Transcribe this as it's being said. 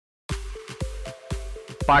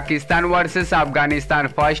Pakistan vs Afghanistan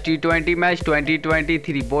first T20 match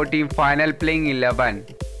 2023 both team final playing 11.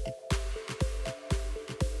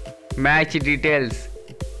 Match details.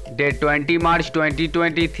 Date 20 March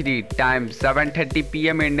 2023. Time 7:30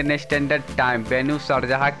 PM Indian Standard Time. Venue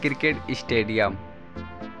Sharjah Cricket Stadium.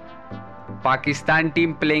 Pakistan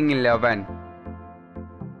team playing 11.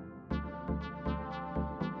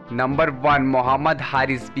 Number 1 Mohammad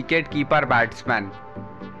Haris, wicket keeper batsman.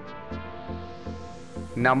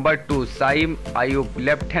 Number 2 Saim Ayub,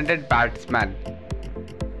 left-handed batsman.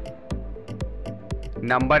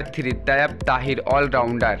 Number 3 Tayyab Tahir,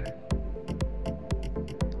 all-rounder.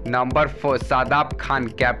 Number 4 Shahdab Khan,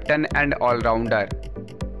 captain and all-rounder.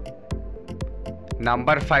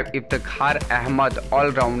 Number 5 Iftikhar Ahmed,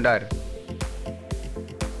 all-rounder.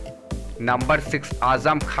 Number 6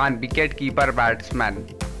 Azam Khan, wicket-keeper batsman.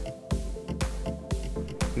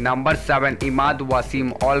 Number 7 Imad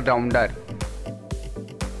Wasim, all-rounder.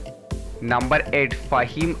 Number 8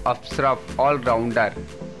 Faheem Ashraf, all-rounder.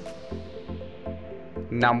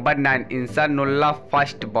 Number 9 Insanullah,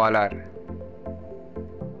 fast bowler.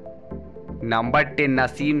 Number 10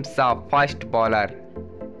 Naseem Shah, fast bowler.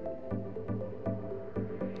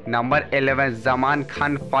 Number 11 Zaman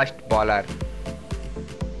Khan, fast bowler.